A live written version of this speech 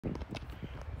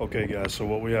Okay guys, so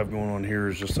what we have going on here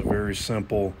is just a very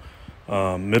simple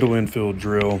middle infield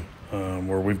drill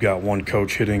where we've got one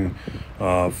coach hitting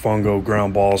fungo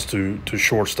ground balls to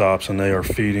shortstops, and they are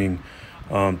feeding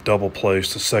double plays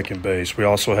to second base. We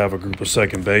also have a group of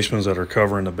second basemen that are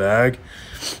covering the bag,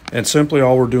 and simply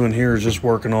all we're doing here is just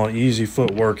working on easy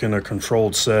footwork in a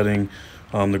controlled setting.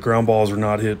 The ground balls are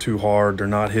not hit too hard, they're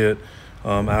not hit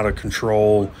out of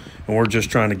control, and we're just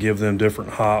trying to give them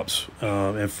different hops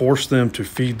and force them to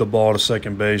feed the ball to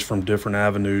second base from different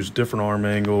avenues, different arm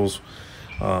angles.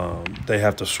 They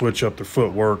have to switch up their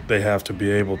footwork. They have to be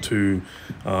able to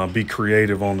be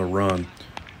creative on the run.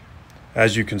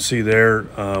 As you can see there,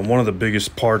 one of the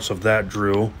biggest parts of that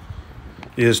drill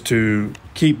is to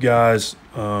keep guys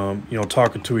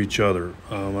talking to each other.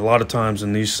 A lot of times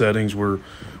in these settings we're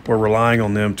relying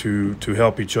on them to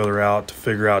help each other out, to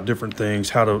figure out different things.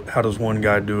 How does one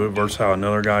guy do it versus how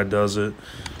another guy does it,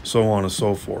 so on and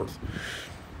so forth.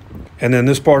 And then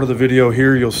this part of the video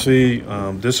here, you'll see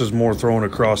this is more thrown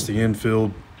across the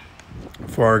infield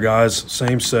for our guys.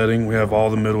 Same setting. We have all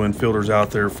the middle infielders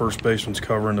out there. First baseman's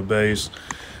covering the base.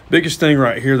 Biggest thing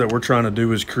right here that we're trying to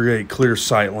do is create clear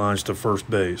sight lines to first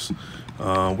base.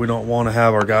 We don't want to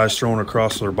have our guys thrown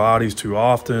across their bodies too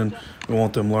often. We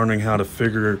want them learning how to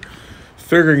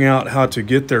figuring out how to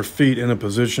get their feet in a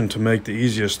position to make the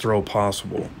easiest throw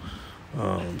possible.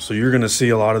 So you're going to see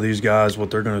a lot of these guys,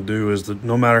 what they're going to do is that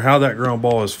no matter how that ground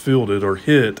ball is fielded or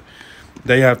hit,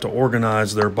 they have to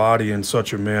organize their body in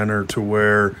such a manner to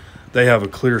where they have a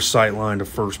clear sight line to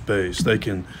first base. They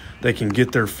can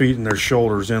get their feet and their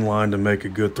shoulders in line to make a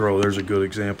good throw. There's a good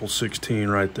example, 16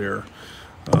 right there.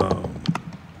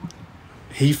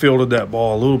 He fielded that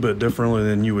ball a little bit differently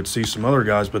than you would see some other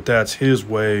guys, but that's his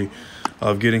way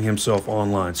of getting himself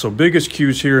online. So biggest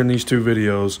cues here in these two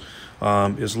videos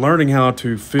is learning how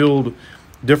to field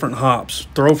different hops,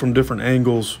 throw from different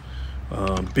angles,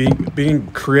 being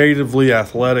creatively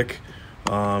athletic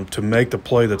to make the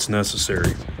play that's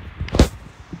necessary.